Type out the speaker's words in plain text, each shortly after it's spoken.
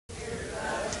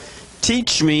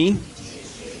Teach me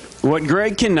what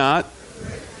Greg cannot.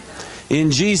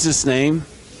 In Jesus' name,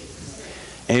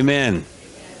 amen.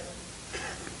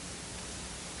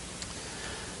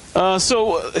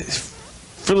 So,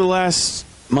 for the last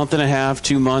month and a half,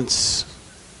 2 months,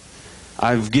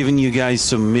 I've given you guys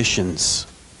some missions,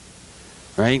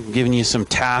 right? Giving you some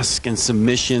tasks and some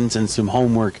missions and some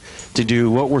homework to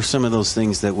do. What were some of those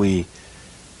things that we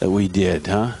did,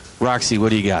 huh? Roxy, what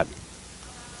do you got?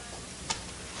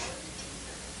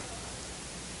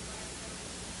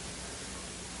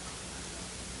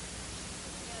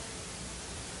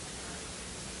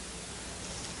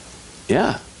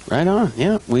 Yeah, right on.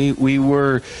 Yeah, we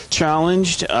were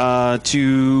challenged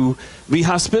to be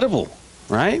hospitable,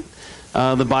 right?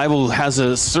 The Bible has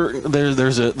a certain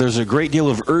there's a great deal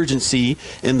of urgency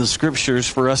in the scriptures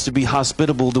for us to be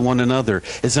hospitable to one another.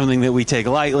 It's something that we take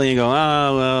lightly and go,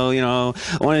 oh well, you know,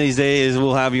 one of these days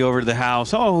we'll have you over to the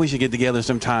house. Oh, we should get together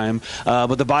sometime.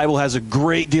 But the Bible has a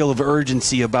great deal of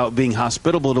urgency about being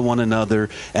hospitable to one another,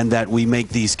 and that we make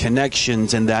these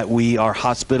connections, and that we are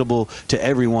hospitable to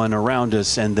everyone around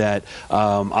us, and that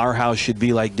our house should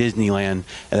be like Disneyland,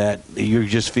 that you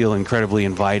just feel incredibly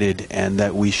invited, and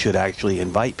that we should actually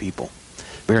invite people.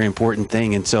 Very important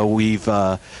thing. And so we've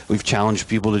challenged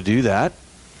people to do that.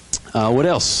 What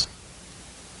else?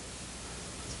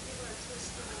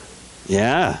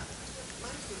 Yeah.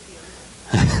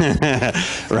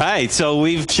 Right. So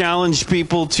we've challenged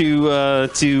people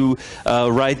to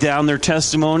write down their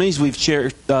testimonies. We've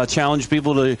challenged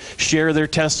people to share their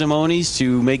testimonies,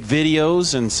 to make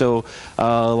videos, and so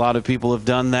a lot of people have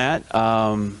done that.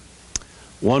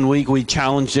 1 week we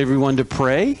challenged everyone to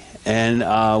pray. And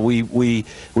we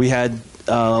had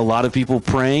a lot of people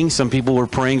praying. Some people were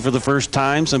praying for the first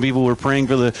time. Some people were praying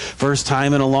for the first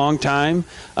time in a long time.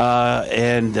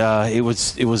 And it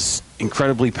was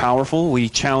incredibly powerful. We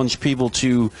challenged people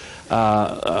to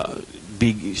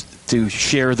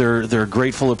share their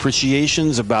grateful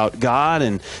appreciations about God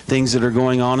and things that are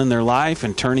going on in their life,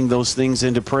 and turning those things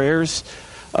into prayers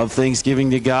of thanksgiving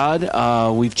to God.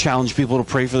 We've challenged people to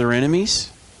pray for their enemies.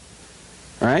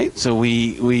 Right, so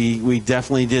we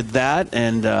definitely did that,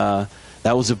 and that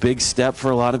was a big step for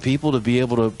a lot of people to be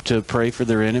able to pray for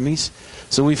their enemies.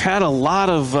 So we've had a lot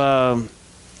of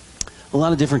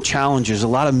different challenges, a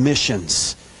lot of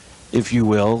missions, if you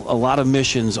will, a lot of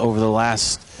missions over the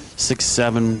last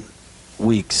 6-7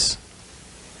 weeks,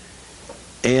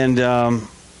 and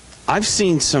I've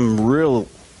seen some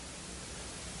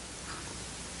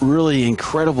really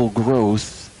incredible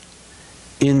growth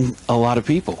in a lot of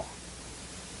people.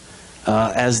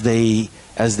 As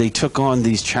they took on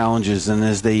these challenges, and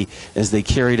as they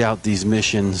carried out these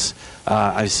missions,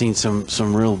 I've seen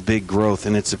some real big growth,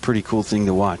 and it's a pretty cool thing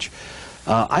to watch.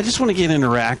 I just want to get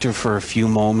interactive for a few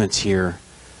moments here.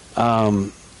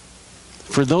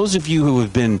 For those of you who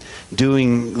have been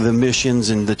doing the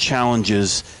missions and the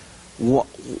challenges,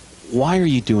 why are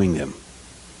you doing them?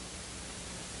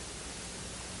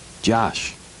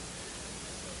 Josh.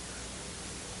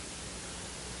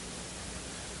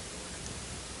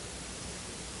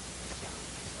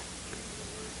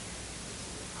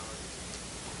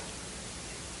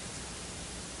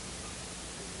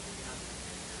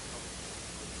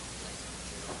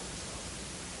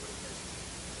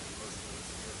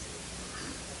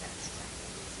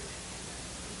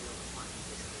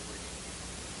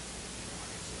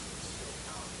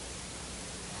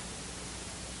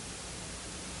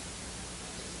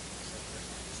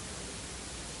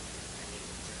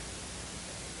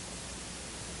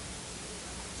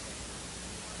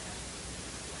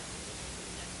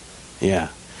 Yeah.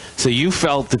 So you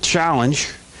felt the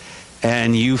challenge,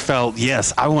 and you felt,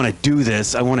 yes, I want to do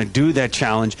this. I want to do that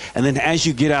challenge. And then as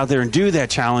you get out there and do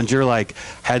that challenge, you're like,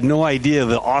 had no idea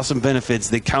the awesome benefits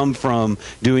that come from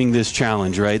doing this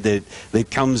challenge, right?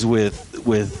 That comes with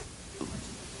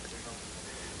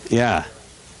yeah.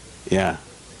 Yeah.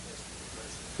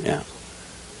 Yeah.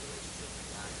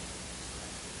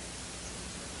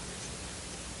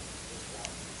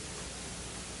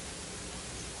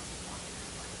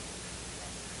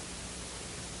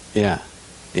 Yeah,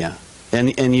 yeah,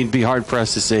 and you'd be hard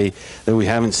pressed to say that we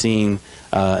haven't seen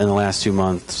in the last 2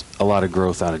 months a lot of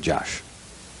growth out of Josh,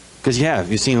 because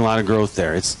you've seen a lot of growth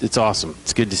there. It's awesome.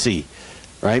 It's good to see,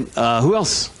 right? Who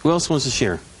else wants to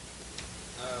share?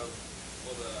 Well,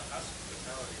 the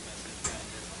hospitality message kind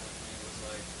of did something with me. It was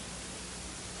like,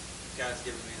 God's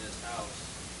given me this house.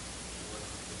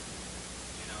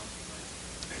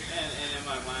 And in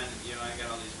my mind, I got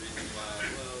all these reasons why.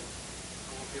 Well,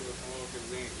 I want people to come over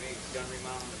because we ain't done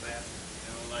remodeling the bathroom.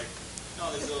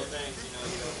 All these little things. You don't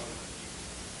want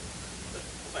to.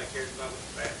 Nobody cares about what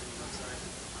the bathroom looks like.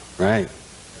 Right. We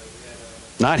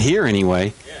had Not here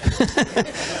anyway. yeah. But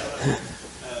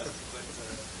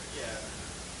yeah,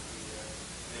 we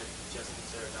met Jesse and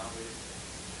Sarah down.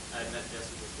 I had met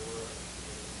Jesse before.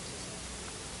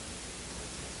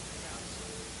 Hang out, so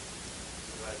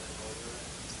glad to know her.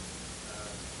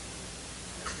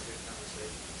 Had a good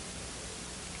conversation.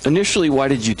 Initially, why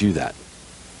did you do that?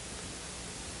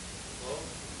 Well,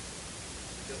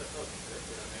 because I felt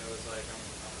convicted. I mean, it was like I'm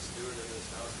a steward of this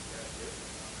house and God gives me.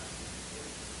 I'm asking for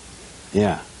it.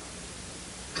 Yeah.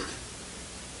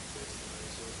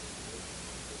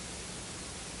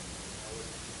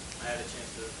 I had a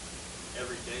chance to,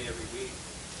 every day, every week,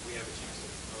 we have a chance to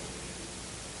know the community.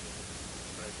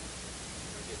 Like,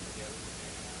 getting together and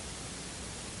hanging out.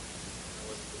 That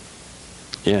wasn't good.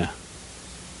 Yeah.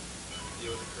 It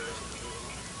was a correction to move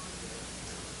on.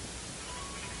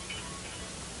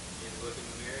 You look in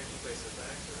the mirror and you face it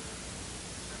back or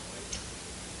turn away.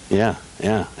 Yeah.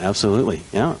 Yeah. Absolutely.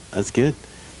 Yeah. That's good.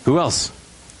 Who else?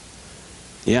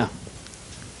 Yeah.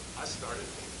 I started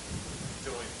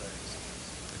doing things,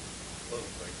 little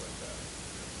things like that.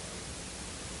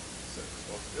 Said we're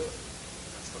supposed to do it.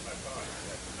 That's what I thought. I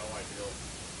had no idea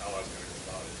how I was going to go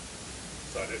about it.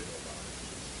 So I didn't go about it.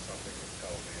 Something would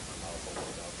tell me and my mouth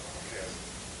opened up and I'm okay.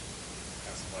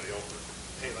 Have somebody over.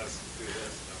 Hey, let's do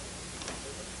this.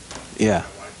 Yeah.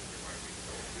 My wife would remind me,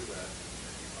 don't do that.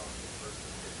 And you talk to the person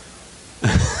and figure it out.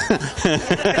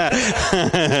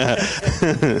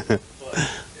 But,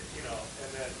 you know, and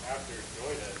then after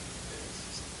doing it,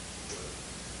 it's just good.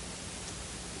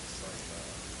 It's like,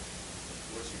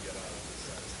 what you get out of it is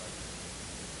satisfaction.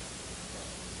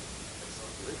 It's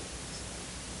unbelievable.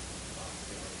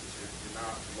 You know, because you're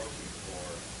not looking for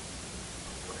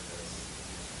what it is.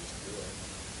 You just do it.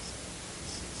 You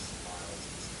see smiles,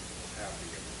 you see people happy,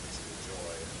 and you see the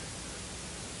joy. And,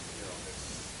 you know,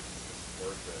 it's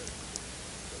worth it.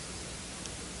 Because it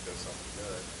does something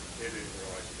good. They didn't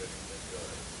realize you did anything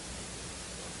good.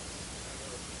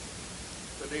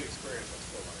 It's a neat experience. I'm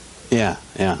still like it. Yeah.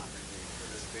 Yeah.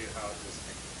 It's neat how it just,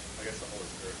 I guess the Holy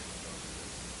Spirit comes up and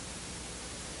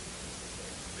just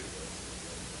like, do this.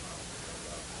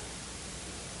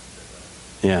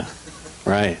 Yeah.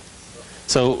 Right.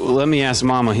 So let me ask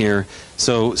Mama here.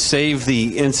 So save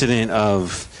the incident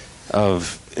of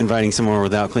inviting someone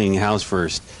without cleaning the house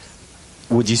first.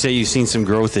 Would you say you've seen some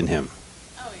growth in him?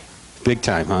 Oh yeah. Big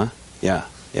time, huh? Yeah.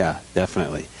 Yeah.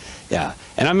 Definitely. Yeah.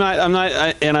 And I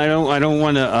don't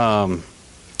want to.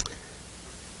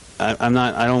 I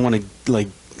don't want to like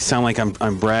sound like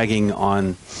I'm bragging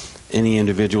on any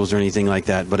individuals or anything like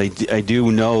that. But I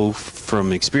do know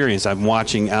from experience. I'm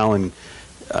watching Alan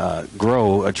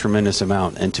grow a tremendous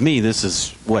amount, and to me, this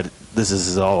is what this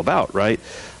is all about, right?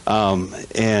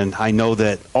 And I know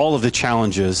that all of the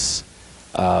challenges,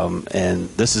 and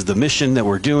this is the mission that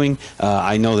we're doing.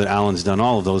 I know that Alan's done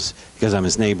all of those because I'm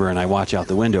his neighbor, and I watch out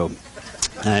the window,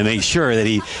 and I make sure that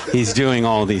he's doing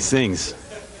all of these things.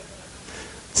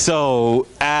 So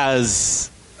as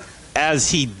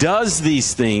he does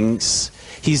these things,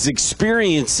 he's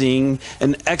experiencing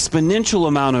an exponential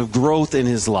amount of growth in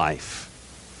his life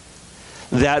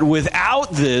that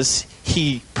without this,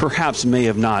 he perhaps may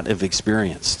have not have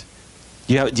experienced.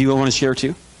 Do you want to share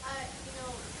too? Growth is the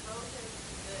word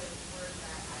that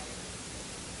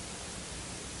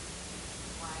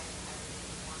why I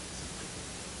want to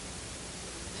mission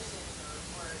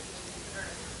or even consider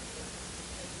it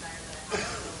the desire that I have to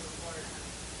know the Lord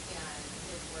and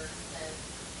His word says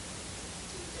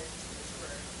do this to His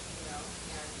word,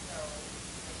 and so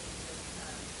I think just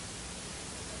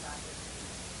about this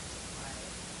why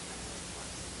I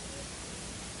want to do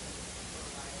it or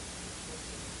why I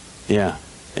Yeah,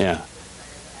 yeah.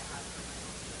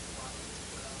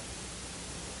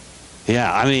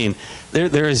 Yeah, I mean,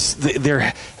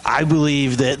 I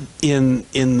believe that in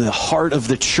the heart of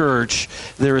the church,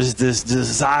 there is this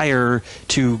desire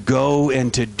to go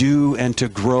and to do and to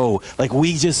grow. Like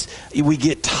we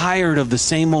get tired of the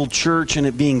same old church and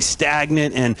it being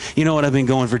stagnant. And you know what? I've been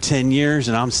going for 10 years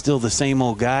and I'm still the same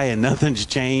old guy and nothing's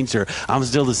changed, or I'm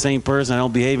still the same person. I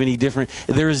don't behave any different.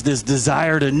 There is this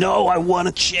desire to know I want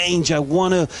to change. I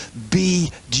want to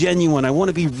be genuine. I want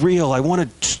to be real. I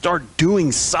want to start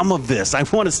doing some of this. I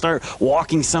want to start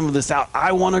walking some of this out.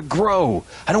 I want to grow.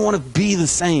 I don't want to be the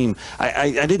same.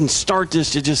 I didn't start this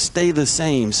to just stay the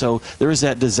same. So there is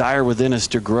that desire within us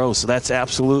to grow. So that's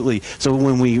absolutely. So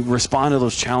when we respond to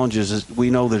those challenges,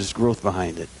 we know there's growth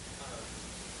behind it.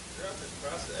 Throughout this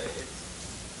process,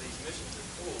 these missions are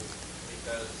cool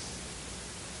because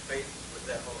faith with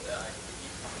that whole, we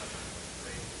keep coming up with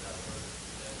faith without the word.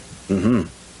 Mm-hmm.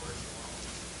 Words alone.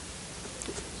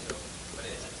 So, but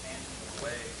it's a tangible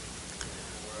way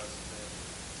for us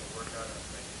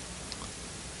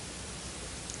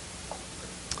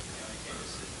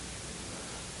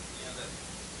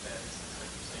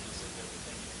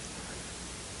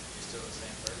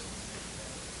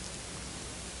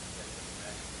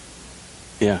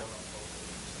Yeah.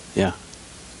 Yeah.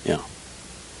 Yeah.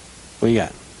 What do you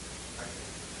got?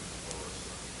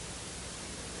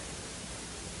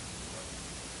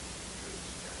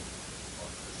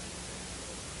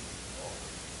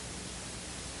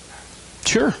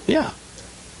 Sure. Yeah.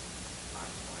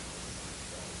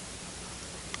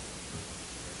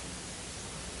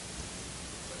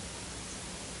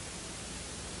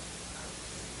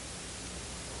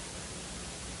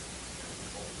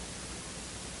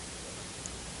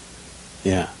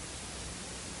 Yeah.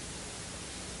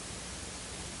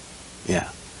 Yeah.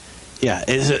 Yeah.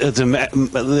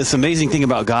 This amazing thing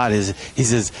about God is he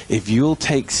says, if you'll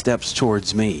take steps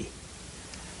towards me,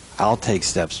 I'll take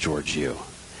steps towards you.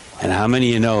 And how many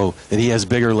of you know that he has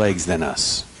bigger legs than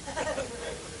us?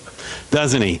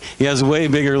 Doesn't he? He has way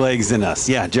bigger legs than us.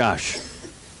 Yeah, Josh.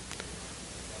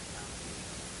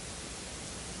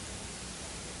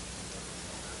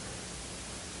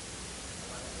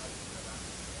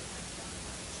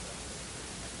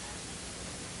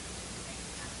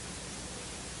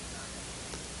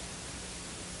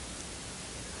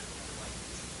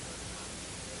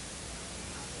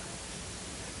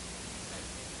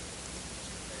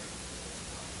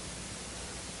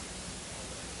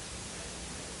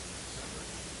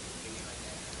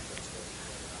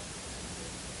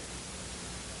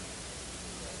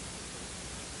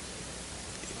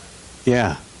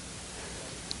 Yeah.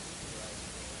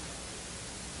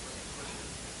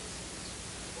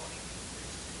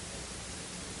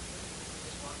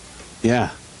 Yeah.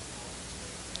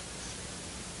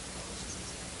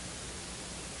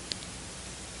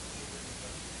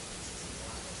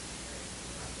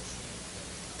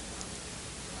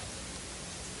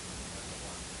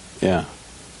 Yeah.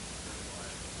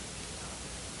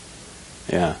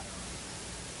 Yeah.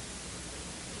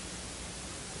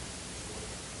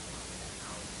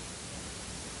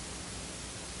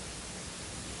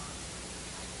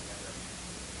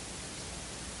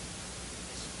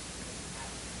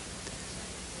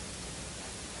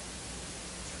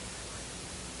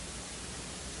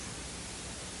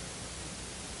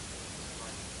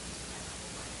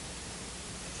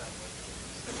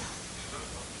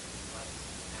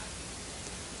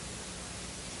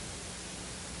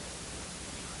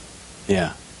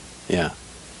 Yeah. Yeah.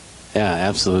 Yeah,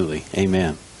 absolutely.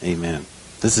 Amen. Amen.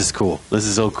 This is cool. This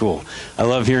is so cool. I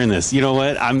love hearing this. You know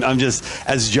what? I'm just,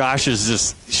 as Josh is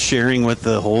just sharing with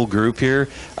the whole group here,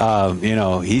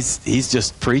 he's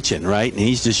just preaching, right? And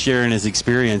he's just sharing his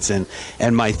experience. And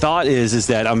my thought is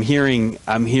that I'm hearing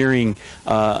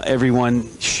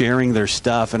everyone sharing their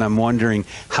stuff, and I'm wondering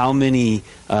how many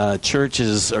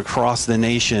churches across the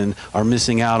nation are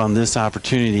missing out on this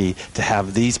opportunity to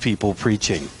have these people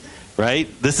preaching, right?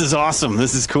 This is awesome.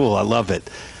 This is cool. I love it.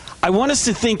 I want us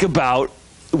to think about,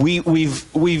 wouldn't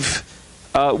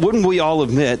we all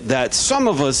admit that some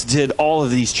of us did all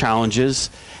of these challenges,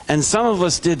 and some of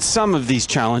us did some of these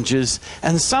challenges,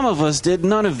 and some of us did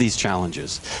none of these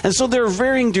challenges. And so there are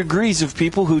varying degrees of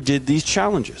people who did these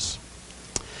challenges.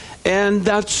 And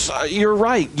that's, you're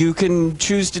right. You can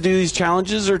choose to do these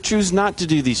challenges or choose not to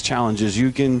do these challenges.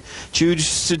 You can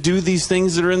choose to do these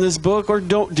things that are in this book or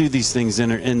don't do these things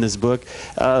in this book.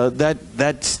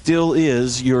 That still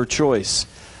is your choice.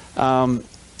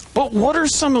 But what are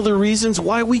some of the reasons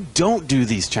why we don't do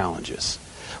these challenges?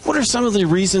 What are some of the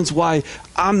reasons why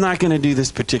I'm not going to do this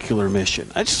particular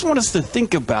mission? I just want us to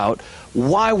think about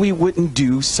why we wouldn't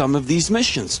do some of these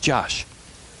missions. Josh?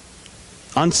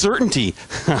 Uncertainty.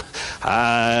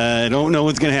 I don't know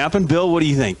what's going to happen. Bill, what do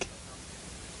you think?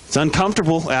 It's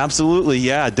uncomfortable. Absolutely.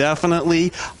 Yeah,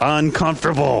 definitely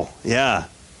uncomfortable. Yeah.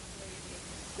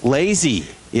 Lazy.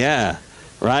 Yeah.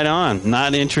 Right on.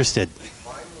 Not interested.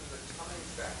 Why was the time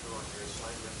factor on your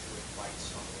assignment to invite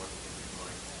someone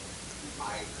in mind? I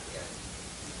get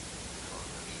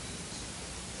meetings,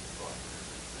 but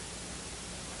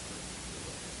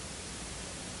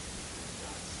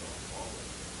not so forward.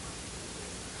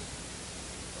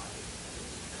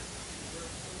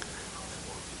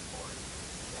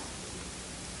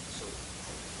 So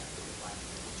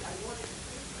I wanted to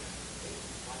do that.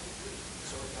 Why did we?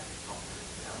 So I got to talk to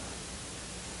them.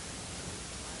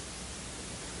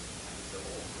 The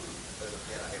whole group.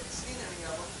 Again, I haven't seen any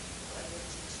of them, but I haven't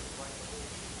seen some like the whole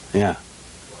Yeah.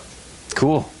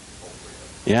 Cool.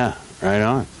 Yeah. Right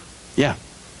on. Yeah.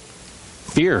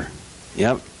 Fear.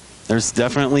 Yep. There's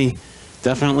definitely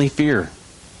fear.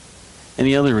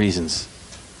 Any other reasons?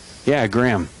 Yeah,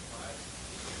 Graham.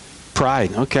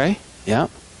 Pride. Okay. Yep.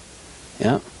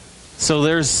 Yep. So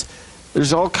there's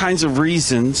all kinds of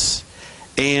reasons,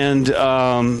 and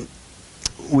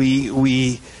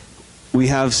we We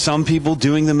have some people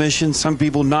doing the mission, some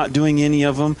people not doing any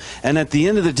of them. And at the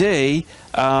end of the day,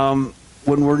 when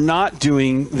we're not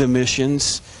doing the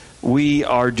missions, we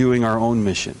are doing our own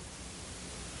mission.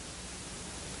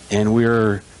 And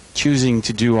we're choosing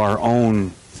to do our own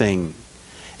thing.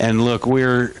 And look,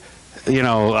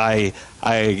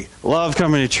 I love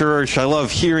coming to church. I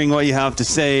love hearing what you have to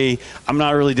say. I'm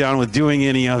not really down with doing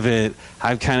any of it.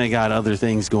 I've kind of got other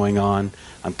things going on.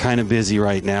 I'm kind of busy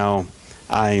right now.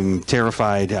 I'm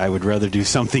terrified. I would rather do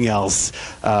something else.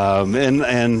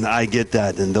 And I get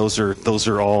that. And those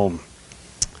are all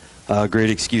great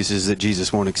excuses that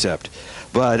Jesus won't accept.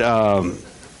 But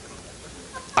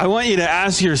I want you to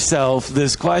ask yourself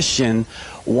this question: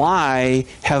 why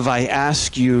have I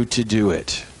asked you to do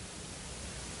it?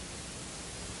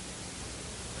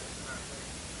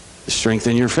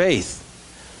 Strengthen your faith.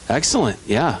 Excellent.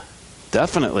 Yeah,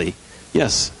 definitely.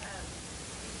 Yes.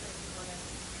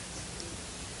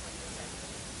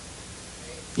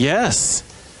 Yes.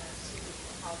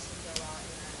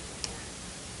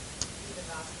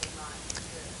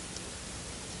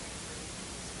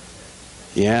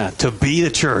 Yeah, to be the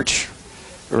church.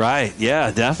 Right.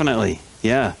 Yeah, definitely.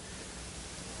 Yeah.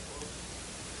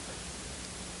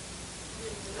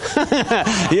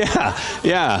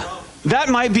 Yeah. That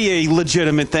might be a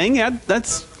legitimate thing. Yeah,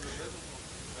 that's.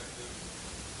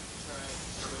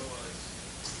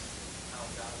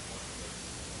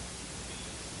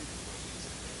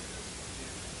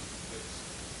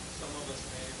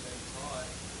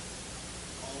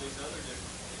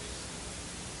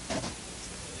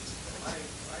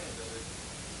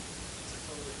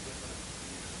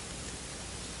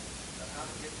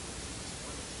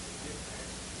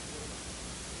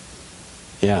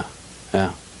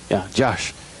 Yeah,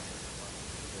 Josh.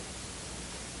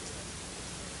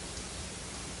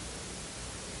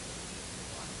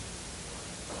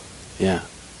 Yeah.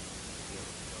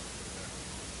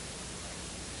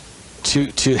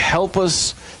 To help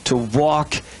us to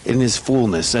walk in his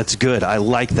fullness. That's good. I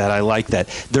like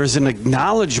that. There's an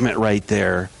acknowledgement right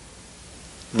there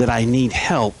that I need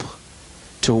help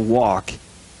to walk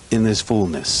in this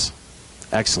fullness.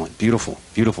 Excellent. Beautiful.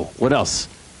 What else?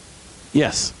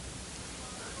 Yes.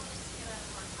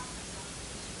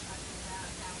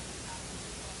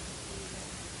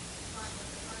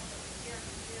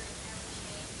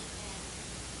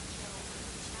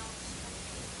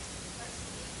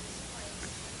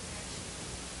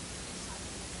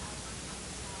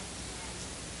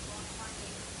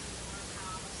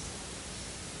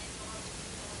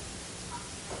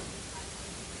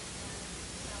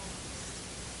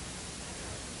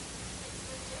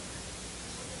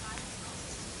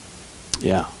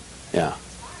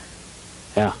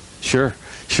 Yeah. Sure.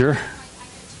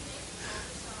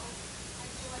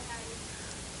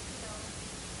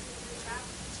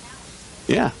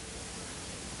 Yeah.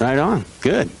 Right on.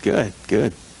 Good. To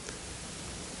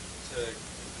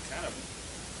kind of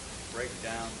break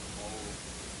down the mold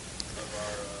of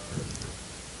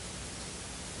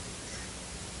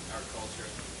our culture in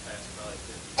the past probably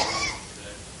 50 years,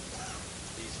 that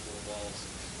these four walls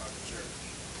are the church.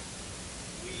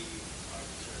 We are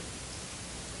the church.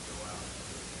 Go out.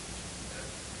 That,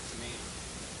 to me,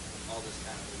 all this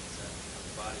kind of leads that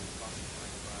the body functions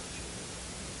like the body should.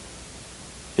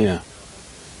 Yeah.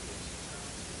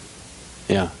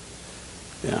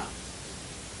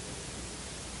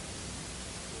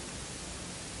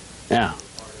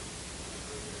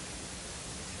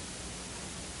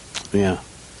 Yeah,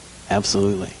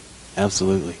 absolutely.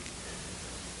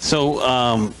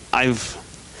 So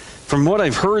from what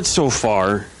I've heard so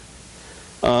far,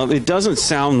 it doesn't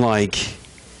sound like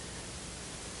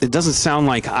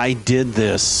I did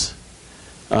this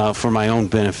for my own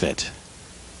benefit.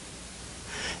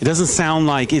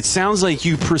 It sounds like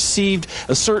you perceived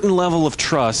a certain level of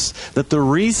trust that the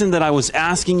reason that I was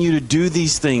asking you to do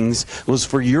these things was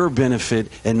for your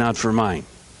benefit and not for mine.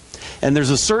 And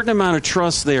there's a certain amount of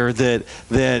trust there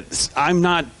that I'm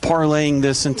not parlaying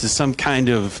this into some kind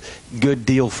of good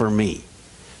deal for me,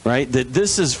 right? That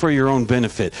this is for your own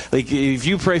benefit. Like if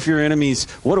you pray for your enemies,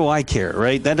 what do I care,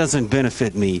 right? That doesn't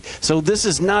benefit me. So this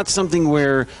is not something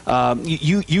where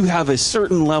you have a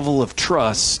certain level of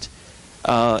trust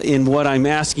in what I'm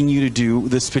asking you to do,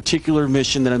 this particular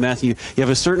mission that I'm asking you. You have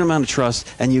a certain amount of trust,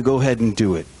 and you go ahead and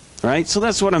do it. Right? So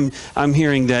that's what I'm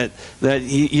hearing, that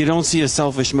you don't see a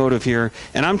selfish motive here.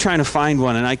 And I'm trying to find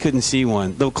one, and I couldn't see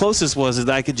one. The closest was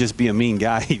that I could just be a mean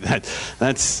guy.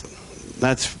 That's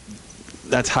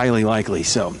highly likely.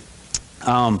 So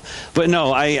But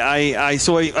no,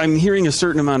 I'm hearing a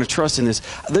certain amount of trust in this.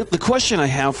 The question I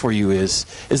have for you is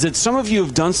that some of you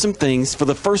have done some things for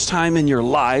the first time in your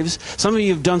lives. Some of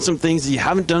you have done some things that you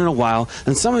haven't done in a while.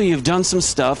 And some of you have done some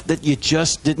stuff that you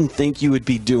just didn't think you would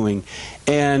be doing.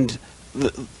 And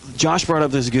Josh brought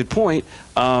up this good point.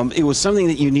 It was something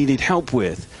that you needed help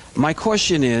with. My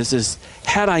question is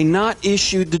had I not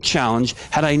issued the challenge,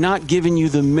 had I not given you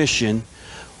the mission,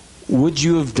 would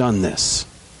you have done this?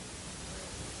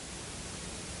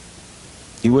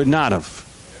 You would not have.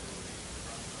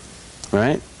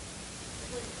 Right?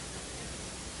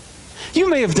 You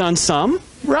may have done some,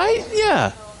 right?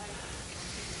 Yeah.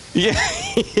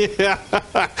 Yeah.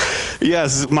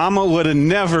 Yes, Mama would have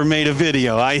never made a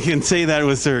video. I can say that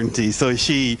with certainty. So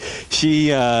she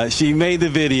made the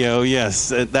video. Yes,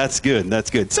 that's good.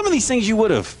 That's good. Some of these things you would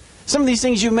have. Some of these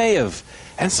things you may have.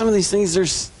 And some of these things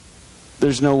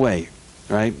there's no way.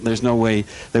 Right? There's no way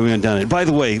that we would have done it. By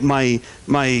the way,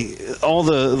 all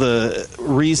the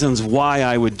reasons why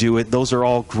I would do it, those are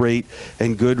all great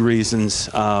and good reasons.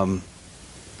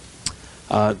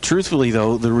 Truthfully,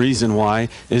 though, the reason why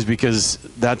is because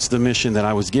that's the mission that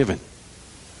I was given.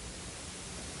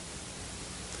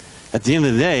 At the end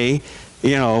of the day,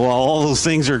 while all those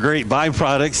things are great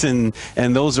byproducts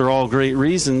and those are all great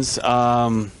reasons,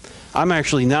 I'm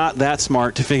actually not that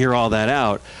smart to figure all that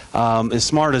out. As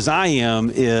smart as I am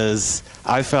is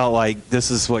I felt like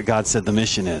this is what God said the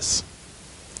mission is.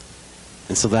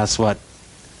 And so that's what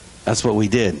we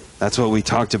did. That's what we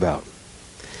talked about.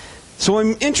 So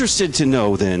I'm interested to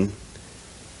know then,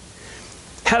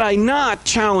 had I not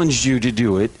challenged you to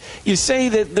do it, you say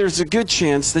that there's a good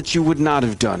chance that you would not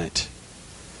have done it.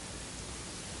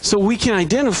 So we can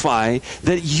identify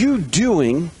that you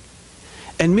doing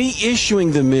and me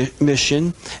issuing the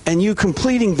mission and you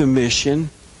completing the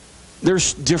mission,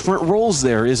 there's different roles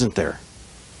there, isn't there?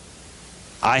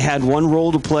 I had one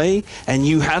role to play and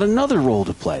you had another role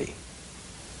to play.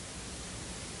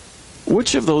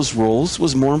 Which of those roles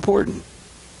was more important?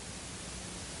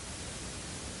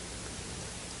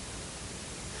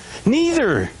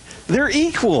 Neither. They're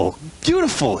equal.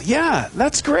 Beautiful. Yeah,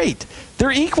 that's great.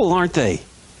 They're equal, aren't they?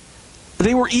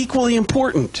 They were equally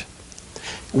important.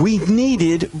 We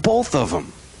needed both of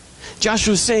them.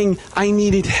 Joshua was saying, I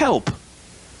needed help.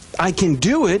 I can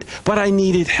do it, but I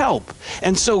needed help.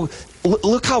 And so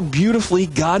look how beautifully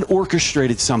God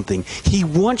orchestrated something. He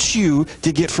wants you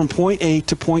to get from point A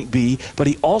to point B, but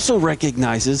he also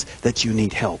recognizes that you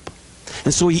need help.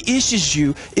 And so he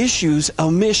issues a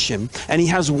mission, and he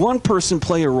has one person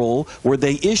play a role where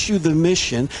they issue the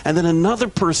mission, and then another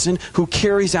person who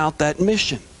carries out that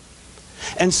mission.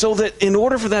 And so that in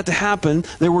order for that to happen,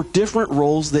 there were different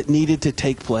roles that needed to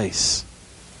take place.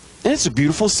 And it's a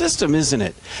beautiful system, isn't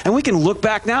it? And we can look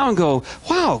back now and go,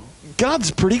 wow, God's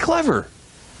pretty clever.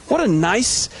 What a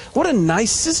nice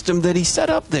system that he set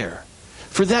up there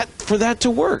for that to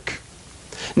work.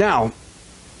 Now,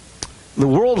 the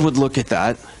world would look at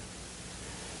that,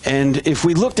 and if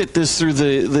we looked at this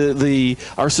through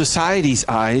our society's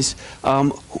eyes,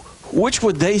 which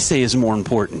would they say is more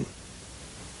important?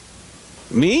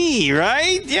 Me,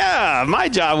 right? Yeah, my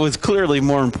job was clearly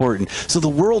more important. So the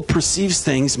world perceives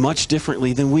things much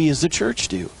differently than we as the church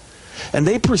do. And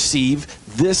they perceive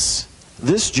this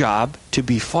job to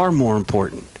be far more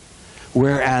important.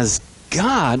 Whereas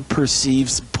God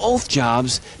perceives both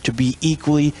jobs to be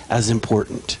equally as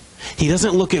important. He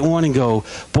doesn't look at one and go,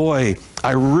 boy,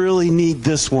 I really need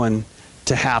this one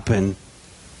to happen,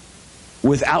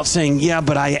 without saying, yeah,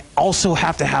 but I also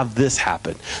have to have this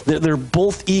happen. They're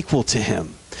both equal to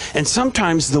him. And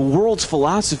sometimes the world's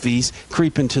philosophies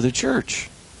creep into the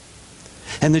church.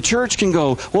 And the church can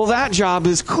go, well, that job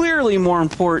is clearly more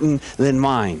important than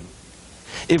mine.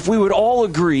 If we would all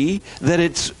agree that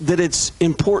it's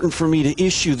important for me to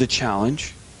issue the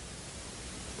challenge,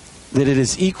 that it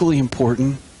is equally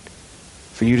important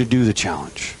for you to do the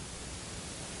challenge,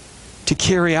 to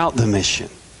carry out the mission.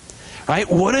 Right?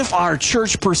 What if our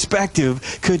church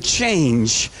perspective could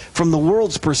change from the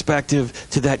world's perspective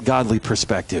to that godly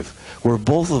perspective, where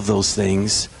both of those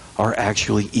things are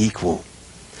actually equal?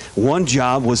 One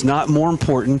job was not more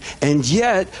important, and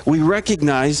yet we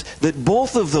recognize that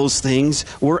both of those things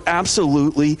were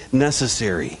absolutely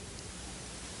necessary.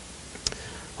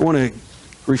 I want to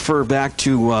refer back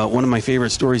to one of my favorite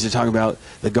stories to talk about,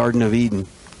 the Garden of Eden.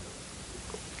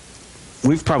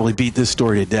 We've probably beat this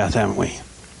story to death, haven't we?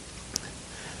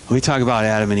 We talk about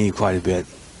Adam and Eve quite a bit.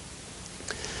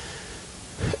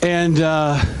 And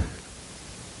I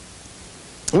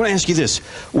want to ask you this.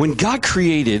 When God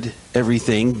created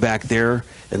everything back there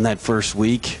in that first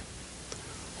week,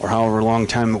 or however long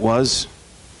time it was,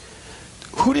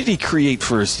 who did he create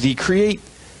first? Did he create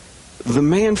the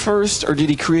man first, or did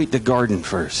he create the garden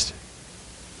first?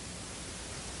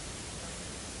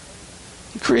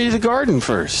 He created the garden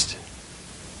first.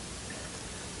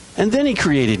 And then he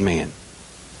created man.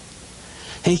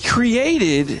 He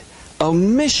created a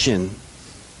mission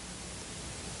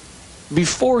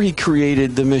before he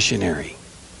created the missionary.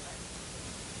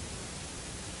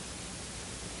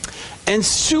 And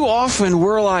so often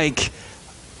we're like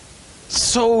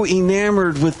so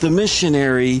enamored with the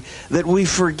missionary that we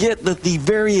forget that the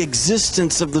very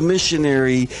existence of the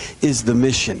missionary is the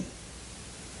mission.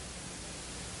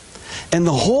 And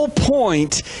the whole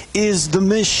point is the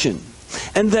mission.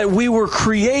 And that we were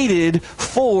created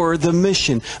for the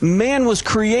mission. Man was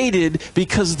created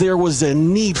because there was a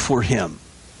need for him.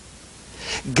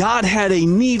 God had a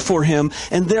need for him,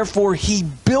 and therefore he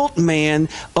built man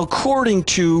according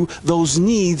to those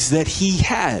needs that he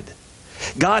had.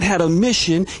 God had a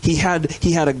mission. He had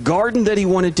a garden that he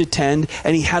wanted to tend,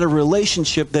 and he had a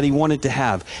relationship that he wanted to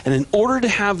have. And in order to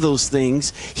have those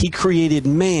things, he created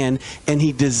man, and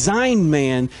he designed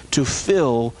man to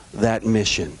fill that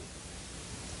mission.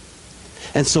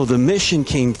 And so the mission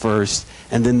came first,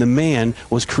 and then the man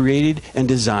was created and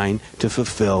designed to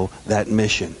fulfill that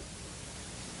mission.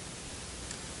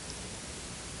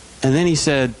 And then he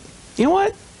said, you know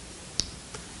what?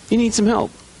 You need some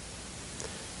help.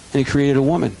 And he created a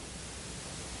woman.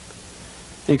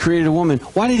 And he created a woman.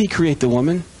 Why did he create the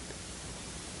woman?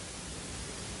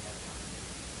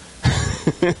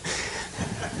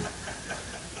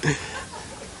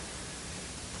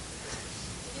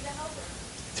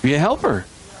 To be a helper.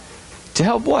 To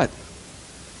help what?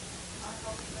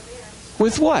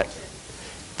 With what?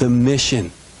 The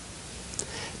mission.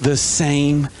 The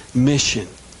same mission.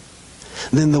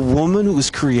 Then the woman was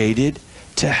created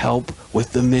to help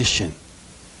with the mission.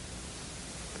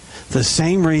 The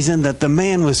same reason that the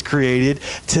man was created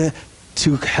to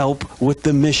help with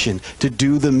the mission, to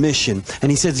do the mission. And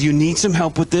he says, you need some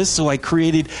help with this, so I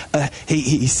created,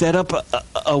 he set up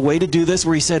a way to do this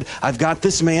where he said, I've got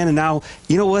this man, and now,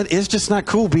 you know what, it's just not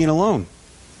cool being alone.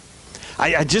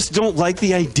 I just don't like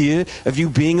the idea of you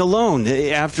being alone.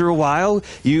 After a while,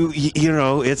 you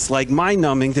know, it's like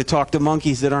mind-numbing to talk to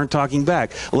monkeys that aren't talking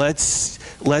back. Let's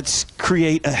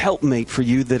create a helpmate for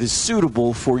you that is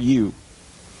suitable for you.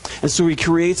 And so he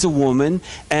creates a woman,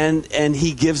 and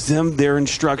he gives them their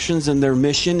instructions and their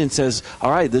mission and says,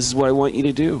 all right, this is what I want you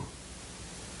to do.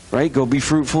 Right? Go be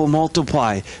fruitful,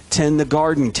 multiply, tend the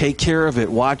garden, take care of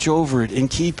it, watch over it, and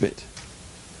keep it.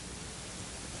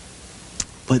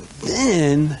 But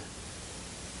then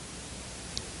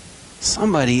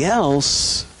somebody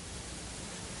else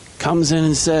comes in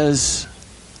and says,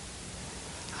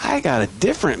 I got a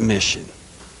different mission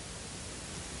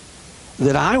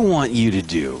that I want you to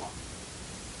do.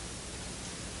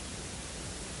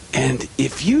 And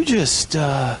if you just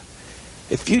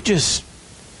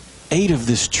ate of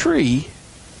this tree,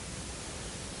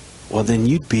 well, then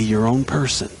you'd be your own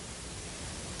person.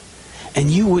 And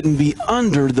you wouldn't be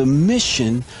under the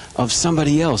mission of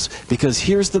somebody else. Because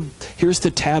here's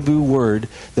the taboo word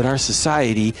that our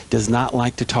society does not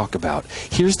like to talk about.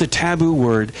 Here's the taboo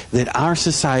word that our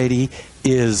society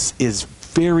is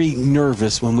very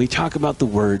nervous when we talk about the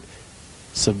word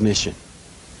submission.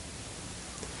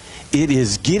 It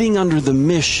is getting under the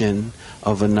mission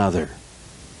of another.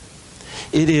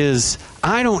 It is,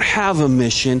 I don't have a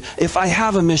mission. If I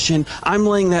have a mission, I'm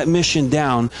laying that mission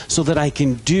down so that I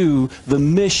can do the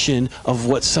mission of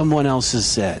what someone else has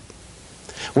said.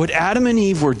 What Adam and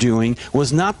Eve were doing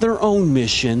was not their own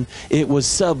mission. It was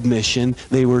submission.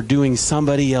 They were doing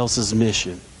somebody else's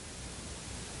mission.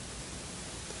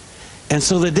 And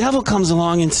so the devil comes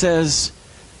along and says,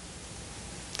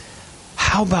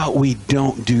 how about we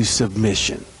don't do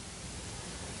submission?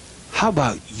 How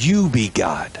about you be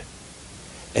God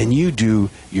and you do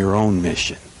your own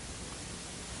mission?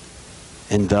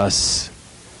 And thus,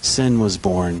 sin was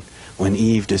born when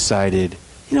Eve decided,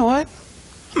 you know what?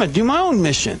 I'm going to do my own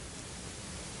mission.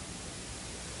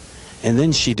 And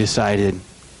then she decided,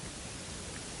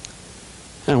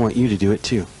 I want you to do it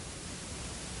too.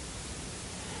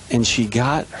 And she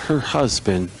got her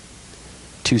husband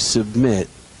to submit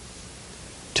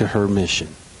to her mission.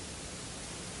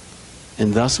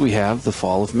 And thus we have the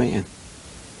fall of man.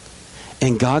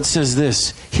 And God says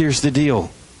this, here's the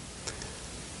deal.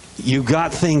 You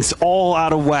got things all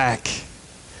out of whack.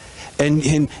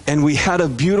 And we had a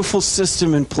beautiful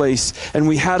system in place, and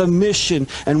we had a mission,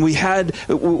 and we had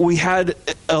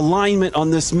alignment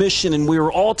on this mission, and we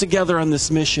were all together on this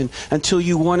mission until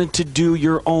you wanted to do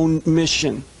your own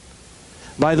mission.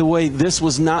 By the way, this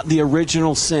was not the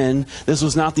original sin. This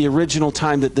was not the original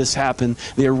time that this happened.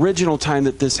 The original time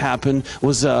that this happened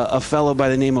was a fellow by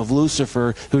the name of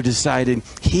Lucifer who decided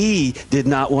he did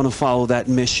not want to follow that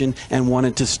mission and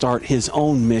wanted to start his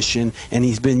own mission. And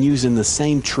he's been using the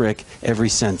same trick ever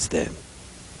since then.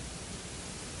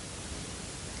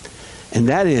 And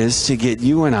that is to get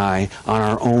you and I on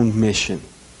our own mission.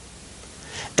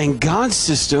 And God's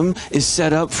system is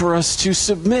set up for us to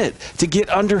submit, to get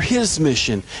under His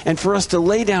mission, and for us to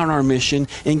lay down our mission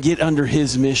and get under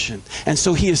His mission. And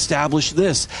so He established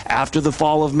this. After the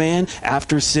fall of man,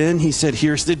 after sin, He said,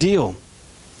 here's the deal.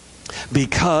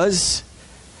 Because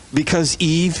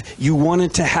Eve, you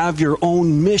wanted to have your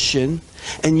own mission,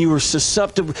 and you were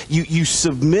susceptible, you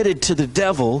submitted to the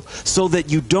devil, so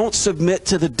that you don't submit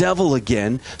to the devil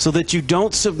again, so that you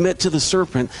don't submit to the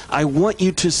serpent. I want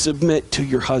you to submit to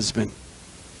your husband.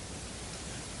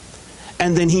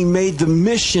 And then He made the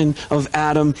mission of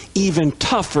Adam even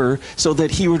tougher, so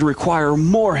that he would require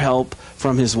more help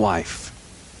from his wife.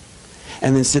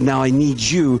 And then said, now I need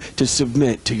you to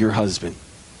submit to your husband.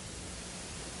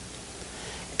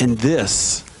 And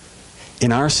this,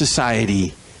 in our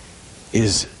society,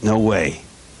 is no way.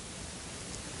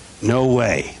 No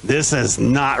way. This is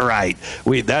not right.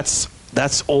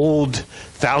 That's old.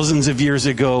 Thousands of years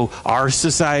ago. Our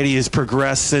society has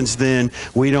progressed since then.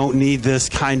 We don't need this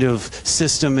kind of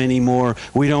system anymore.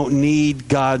 We don't need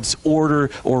God's order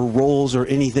or roles or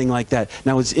anything like that.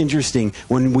 Now it's interesting,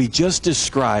 when we just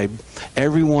described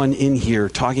everyone in here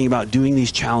talking about doing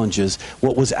these challenges,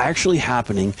 what was actually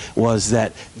happening was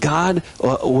that God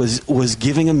was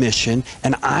giving a mission,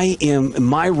 and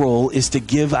my role is to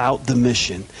give out the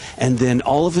mission. And then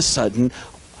all of a sudden,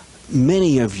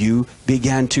 many of you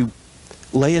began to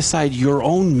lay aside your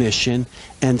own mission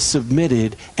and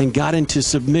submitted and got into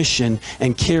submission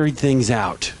and carried things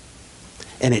out.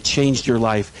 And it changed your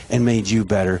life and made you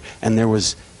better. And there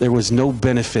was no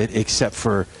benefit except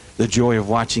for the joy of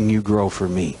watching you grow for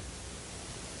me.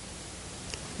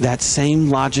 That same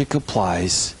logic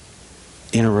applies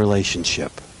in a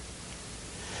relationship.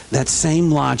 That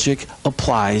same logic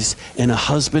applies in a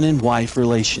husband and wife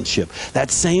relationship.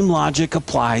 That same logic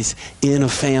applies in a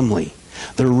family.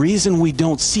 The reason we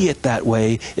don't see it that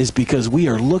way is because we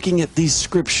are looking at these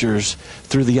scriptures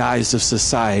through the eyes of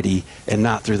society and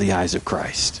not through the eyes of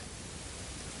Christ.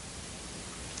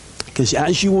 Because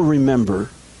as you will remember,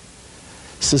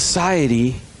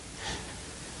 society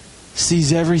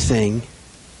sees everything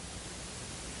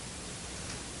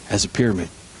as a pyramid.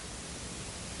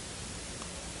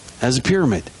 As a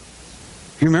pyramid.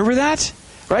 You remember that?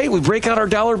 Right? We break out our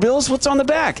dollar bills. What's on the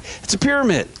back? It's a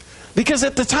pyramid. Because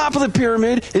at the top of the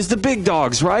pyramid is the big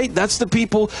dogs, right? That's the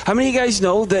people. How many of you guys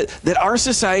know that our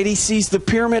society sees the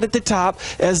pyramid at the top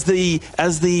as the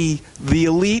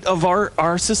elite of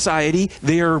our society?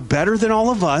 They are better than all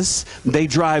of us. They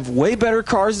drive way better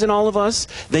cars than all of us.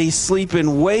 They sleep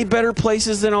in way better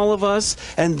places than all of us.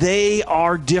 And they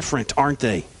are different, aren't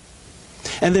they?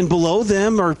 And then below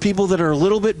them are people that are a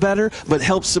little bit better, but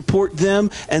help support them.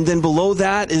 And then below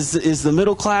that is the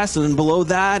middle class. And then below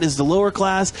that is the lower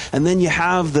class. And then you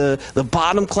have the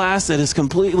bottom class that is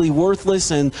completely worthless.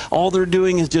 And all they're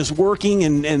doing is just working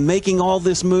and making all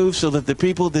this move so that the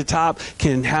people at the top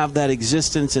can have that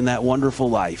existence and that wonderful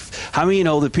life. How many of you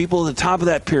know the people at the top of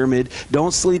that pyramid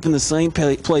don't sleep in the same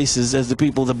places as the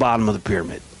people at the bottom of the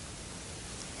pyramid?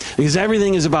 Because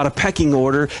everything is about a pecking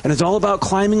order, and it's all about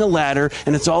climbing a ladder,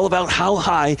 and it's all about how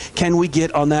high can we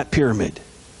get on that pyramid.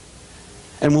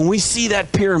 And when we see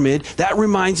that pyramid, that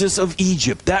reminds us of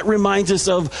Egypt. That reminds us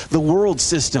of the world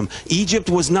system. Egypt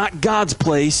was not God's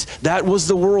place. That was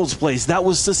the world's place. That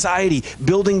was society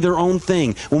building their own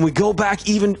thing. When we go back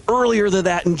even earlier than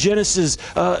that in Genesis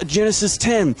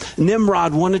 10,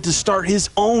 Nimrod wanted to start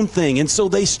his own thing. And so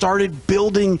they started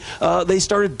building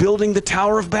the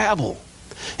Tower of Babel.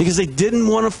 Because they didn't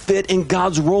want to fit in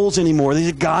God's roles anymore. They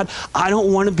said, God, I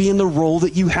don't want to be in the role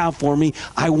that you have for me.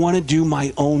 I want to do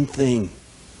my own thing.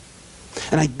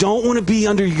 And I don't want to be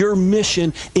under your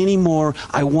mission anymore.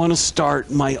 I want to start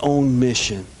my own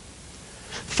mission.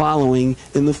 Following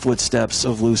in the footsteps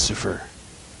of Lucifer.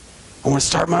 I want to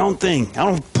start my own thing. I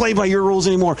don't play by your rules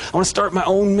anymore. I want to start my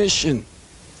own mission.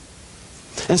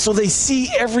 And so they see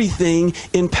everything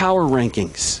in power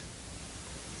rankings.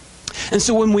 And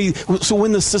so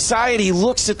when the society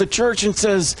looks at the church and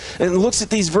looks at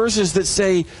these verses that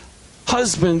say,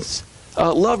 husbands,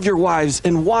 love your wives,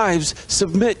 and wives,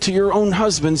 submit to your own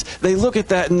husbands, they look at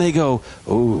that and they go,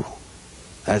 ooh,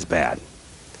 that's bad.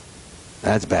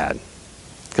 That's bad.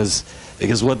 Because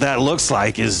what that looks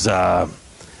like is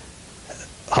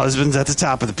husbands at the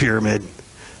top of the pyramid,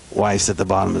 wives at the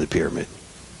bottom of the pyramid.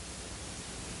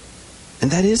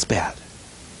 And that is bad.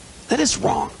 That is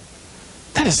wrong.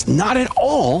 That is not at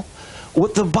all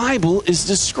what the Bible is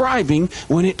describing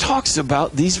when it talks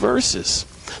about these verses.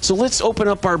 So let's open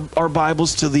up our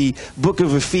Bibles to the book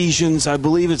of Ephesians. I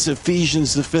believe it's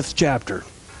Ephesians, the 5th chapter.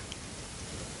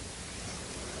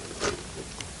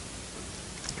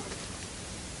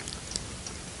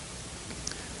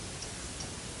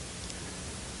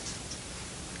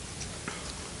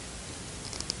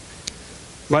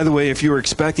 By the way, if you were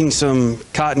expecting some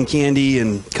cotton candy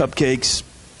and cupcakes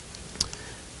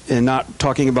and not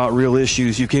talking about real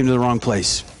issues, you came to the wrong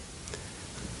place.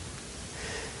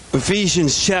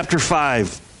 Ephesians chapter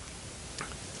 5,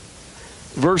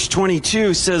 verse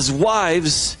 22 says,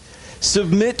 "Wives,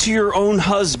 submit to your own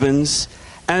husbands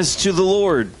as to the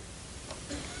Lord.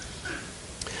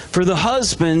 For the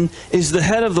husband is the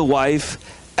head of the wife,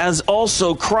 as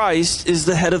also Christ is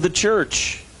the head of the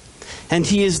church. And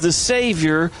he is the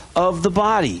Savior of the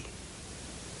body.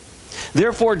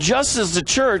 Therefore, just as the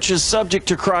church is subject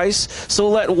to Christ, so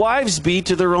let wives be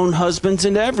to their own husbands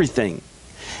in everything.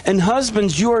 And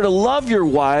husbands, you are to love your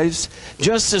wives,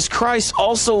 just as Christ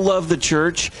also loved the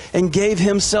church and gave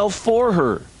himself for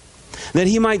her, that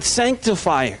he might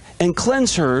sanctify and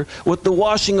cleanse her with the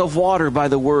washing of water by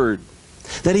the word,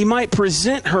 that he might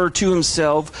present her to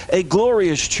himself a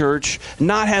glorious church,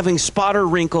 not having spot or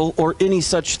wrinkle or any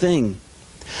such thing,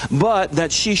 but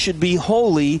that she should be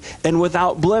holy and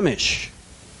without blemish.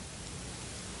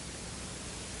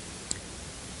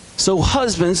 So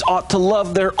husbands ought to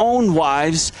love their own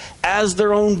wives as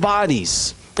their own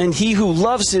bodies. And he who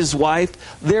loves his wife,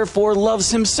 therefore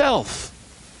loves himself.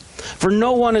 For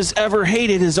no one has ever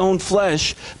hated his own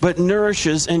flesh, but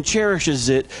nourishes and cherishes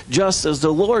it, just as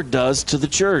the Lord does to the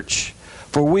church.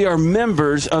 For we are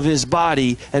members of his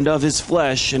body, and of his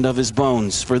flesh, and of his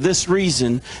bones. For this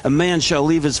reason, a man shall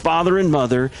leave his father and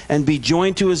mother, and be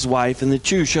joined to his wife, and the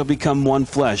two shall become one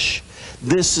flesh.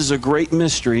 This is a great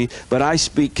mystery, but I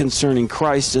speak concerning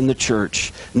Christ and the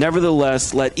church.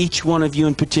 Nevertheless, let each one of you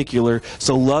in particular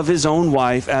so love his own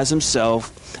wife as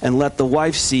himself, and let the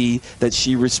wife see that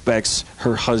she respects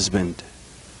her husband."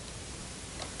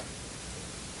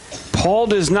 Paul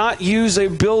does not use a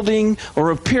building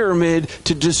or a pyramid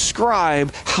to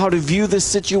describe how to view this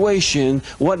situation.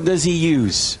 What does he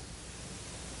use?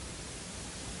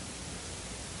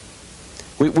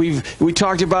 We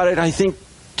talked about it, I think,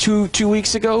 two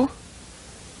weeks ago.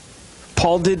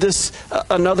 Paul did this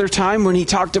another time when he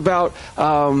talked about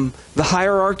the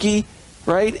hierarchy,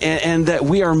 right? And that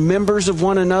we are members of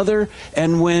one another.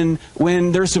 And when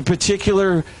there's a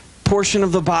particular portion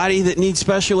of the body that needs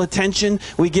special attention,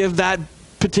 we give that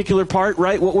particular part,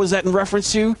 right? What was that in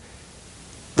reference to?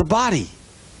 The body.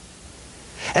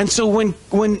 And so when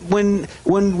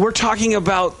we're talking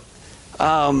about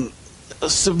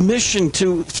submission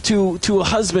to a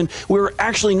husband, we're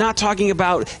actually not talking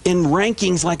about in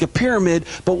rankings like a pyramid,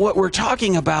 but what we're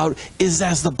talking about is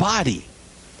as the body.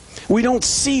 We don't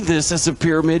see this as a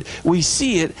pyramid, we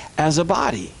see it as a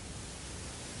body.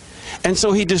 And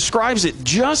so he describes it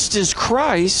just as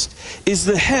Christ is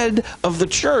the head of the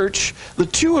church, the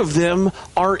two of them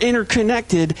are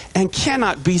interconnected and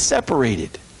cannot be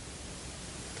separated.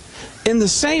 In the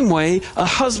same way, a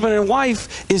husband and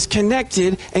wife is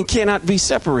connected and cannot be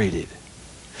separated.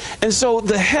 And so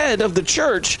the head of the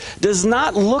church does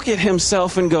not look at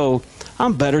himself and go,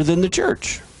 "I'm better than the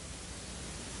church."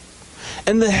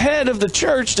 And the head of the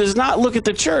church does not look at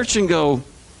the church and go,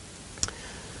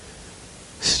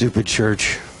 "Stupid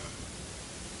church.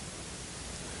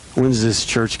 When's this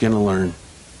church going to learn?"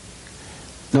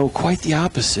 No, quite the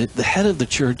opposite. The head of the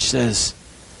church says,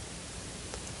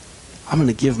 "I'm going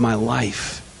to give my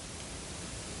life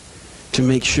to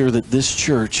make sure that this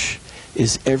church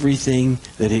is everything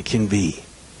that it can be.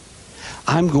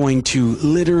 I'm going to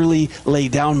literally lay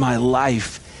down my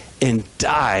life and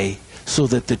die so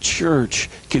that the church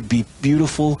could be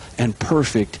beautiful and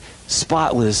perfect,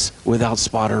 spotless, without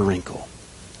spot or wrinkle."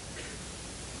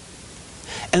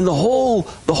 And the whole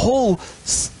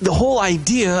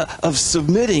idea of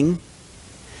submitting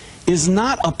is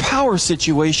not a power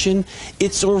situation,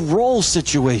 it's a role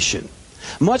situation.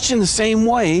 Much in the same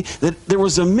way that there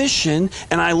was a mission,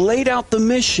 and I laid out the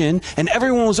mission, and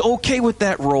everyone was okay with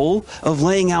that role of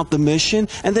laying out the mission,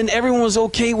 and then everyone was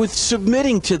okay with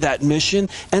submitting to that mission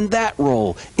and that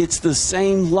role. It's the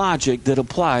same logic that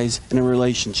applies in a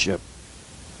relationship.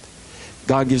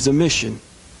 God gives a mission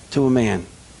to a man,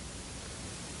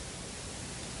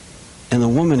 and the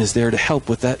woman is there to help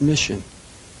with that mission.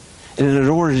 And in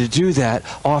order to do that,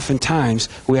 oftentimes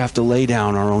we have to lay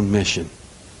down our own mission.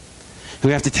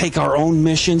 We have to take our own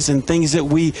missions and things that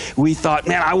we thought,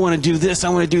 man, I want to do this, I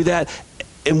want to do that.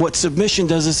 And what submission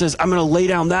does is says, I'm going to lay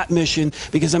down that mission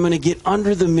because I'm going to get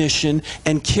under the mission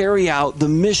and carry out the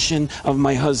mission of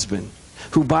my husband,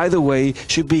 who, by the way,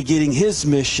 should be getting his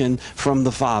mission from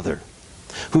the Father.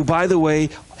 Who, by the way,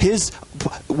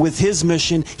 with his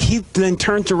mission, he then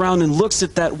turns around and looks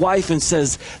at that wife and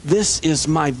says, this is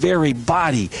my very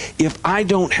body. If I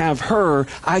don't have her,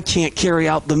 I can't carry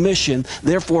out the mission.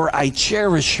 Therefore, I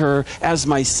cherish her as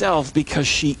myself because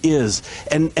she is.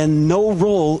 And no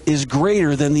role is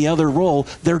greater than the other role.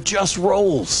 They're just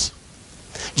roles.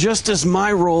 Just as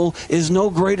my role is no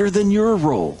greater than your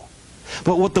role.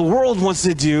 But what the world wants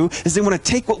to do is they want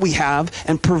to take what we have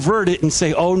and pervert it and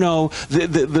say, oh no,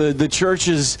 the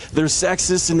churches, they're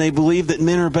sexist and they believe that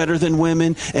men are better than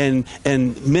women and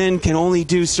men can only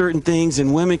do certain things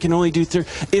and women can only do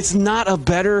It's not a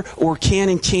better or can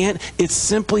and can't. It's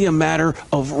simply a matter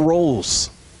of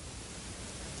roles.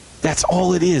 That's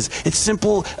all it is. It's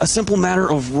a simple matter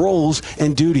of roles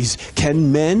and duties.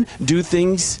 Can men do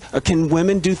things, can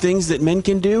women do things that men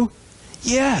can do?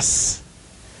 Yes.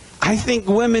 I think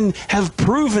women have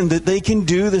proven that they can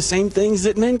do the same things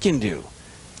that men can do.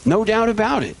 No doubt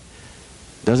about it.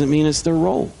 Doesn't mean it's their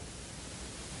role.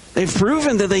 They've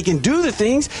proven that they can do the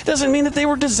things. Doesn't mean that they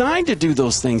were designed to do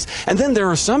those things. And then there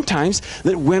are some times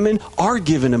that women are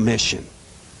given a mission.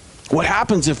 What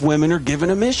happens if women are given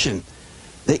a mission?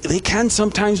 They can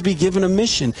sometimes be given a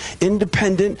mission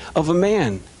independent of a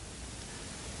man.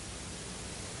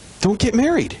 Don't get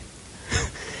married.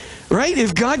 Right?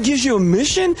 If God gives you a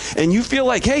mission and you feel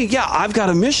like, hey, yeah, I've got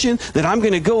a mission that I'm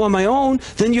going to go on my own,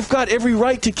 then you've got every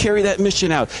right to carry that mission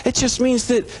out. It just means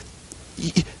that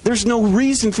there's no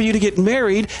reason for you to get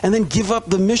married and then give up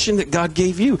the mission that God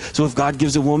gave you. So if God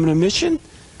gives a woman a mission,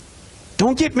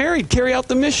 don't get married. Carry out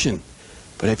the mission.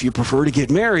 But if you prefer to get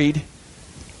married,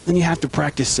 then you have to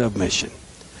practice submission,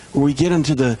 where we get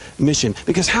into the mission.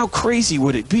 Because how crazy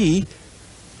would it be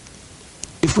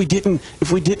if we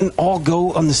didn't all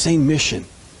go on the same mission?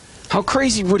 How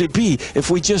crazy would it be if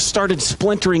we just started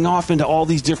splintering off into all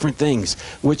these different things,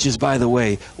 which is, by the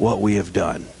way, what we have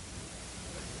done.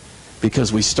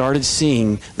 Because we started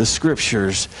seeing the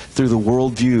scriptures through the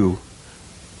worldview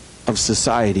of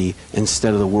society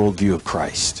instead of the worldview of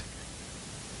Christ.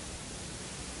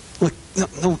 Look,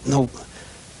 no.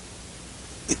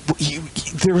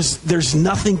 There's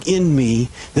nothing in me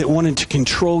that wanted to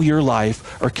control your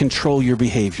life or control your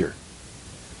behavior.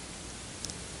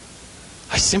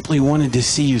 I simply wanted to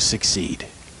see you succeed.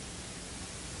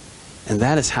 And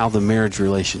that is how the marriage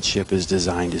relationship is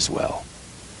designed as well.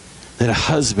 That a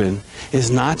husband is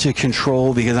not to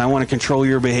control because I want to control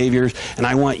your behaviors and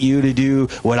I want you to do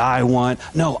what I want.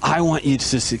 No, I want you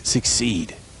to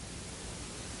succeed.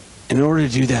 And in order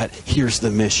to do that, here's the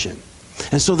mission.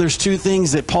 And so there's two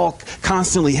things that Paul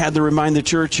constantly had to remind the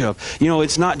church of. You know,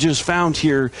 it's not just found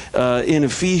here in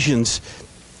Ephesians.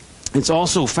 It's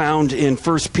also found in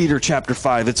 1 Peter chapter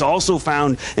 5. It's also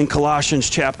found in Colossians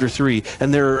chapter 3.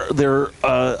 And there are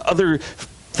other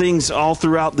things all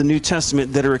throughout the New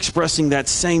Testament that are expressing that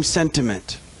same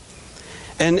sentiment.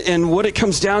 And what it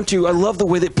comes down to, I love the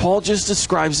way that Paul just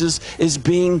describes this as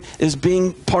being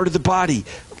part of the body.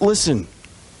 Listen,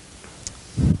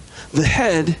 the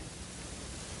head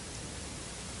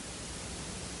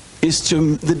is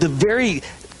to the very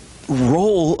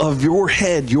role of your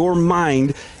head, your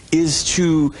mind, is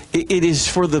to, it is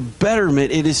for the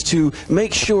betterment. It is to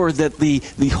make sure that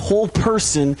the whole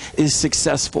person is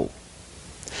successful.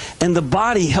 And the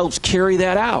body helps carry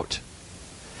that out.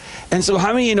 And so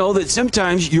how many of you know that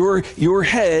sometimes your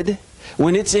head,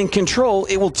 when it's in control,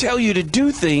 it will tell you to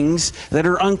do things that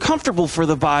are uncomfortable for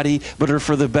the body, but are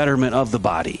for the betterment of the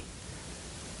body.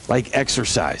 Like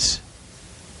exercise.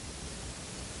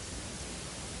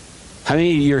 How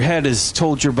many of your head has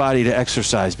told your body to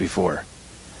exercise before?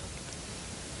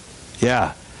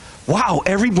 Yeah. Wow,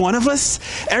 every one of us,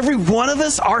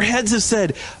 our heads have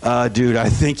said, dude, I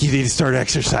think you need to start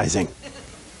exercising.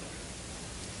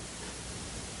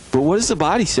 But what does the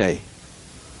body say?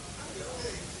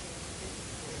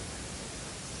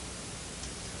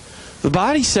 The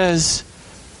body says,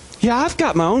 yeah, I've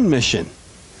got my own mission.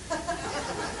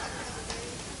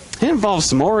 It involves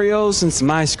some Oreos and some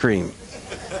ice cream.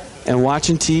 And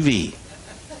watching TV.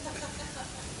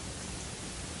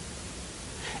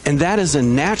 And that is a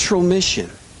natural mission,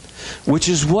 which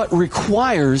is what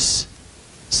requires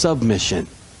submission.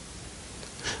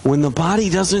 When the body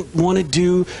doesn't want to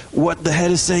do what the head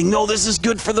is saying, no, this is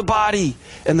good for the body.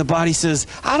 And the body says,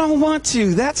 I don't want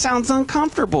to. That sounds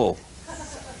uncomfortable.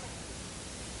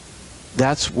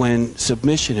 That's when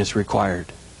submission is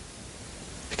required.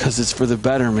 Because it's for the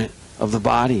betterment of the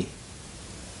body.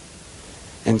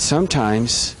 And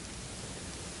sometimes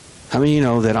How many of you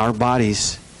know that our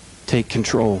bodies take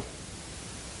control?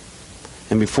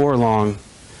 And before long,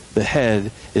 the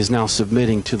head is now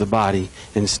submitting to the body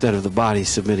instead of the body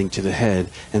submitting to the head,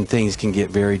 and things can get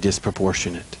very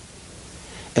disproportionate.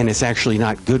 And it's actually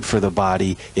not good for the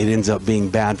body. It ends up being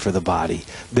bad for the body.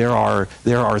 There are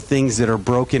things that are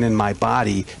broken in my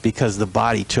body because the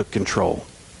body took control.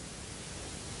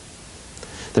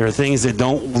 There are things that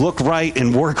don't look right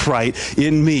and work right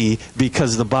in me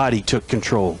because the body took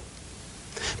control.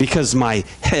 Because my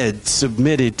head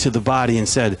submitted to the body and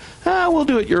said, we'll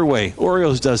do it your way.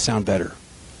 Oreos does sound better.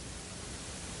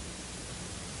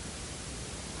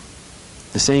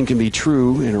 The same can be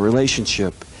true in a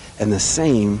relationship, and the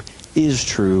same is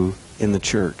true in the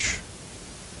church.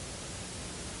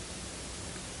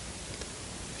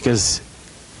 Because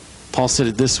Paul said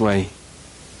it this way.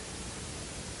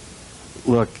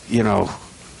 Look, you know,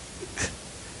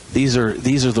 these are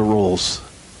the roles.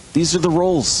 These are the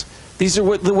roles. These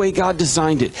are the way God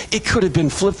designed it. It could have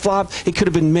been flip-flop. It could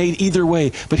have been made either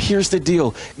way. But here's the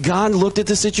deal. God looked at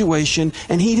the situation,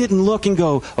 and he didn't look and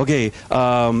go, okay,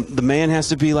 the man has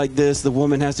to be like this, the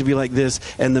woman has to be like this,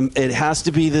 and it has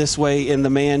to be this way, and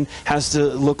the man has to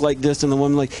look like this, and the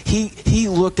woman like... He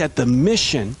looked at the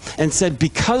mission and said,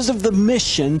 because of the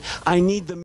mission, I need the...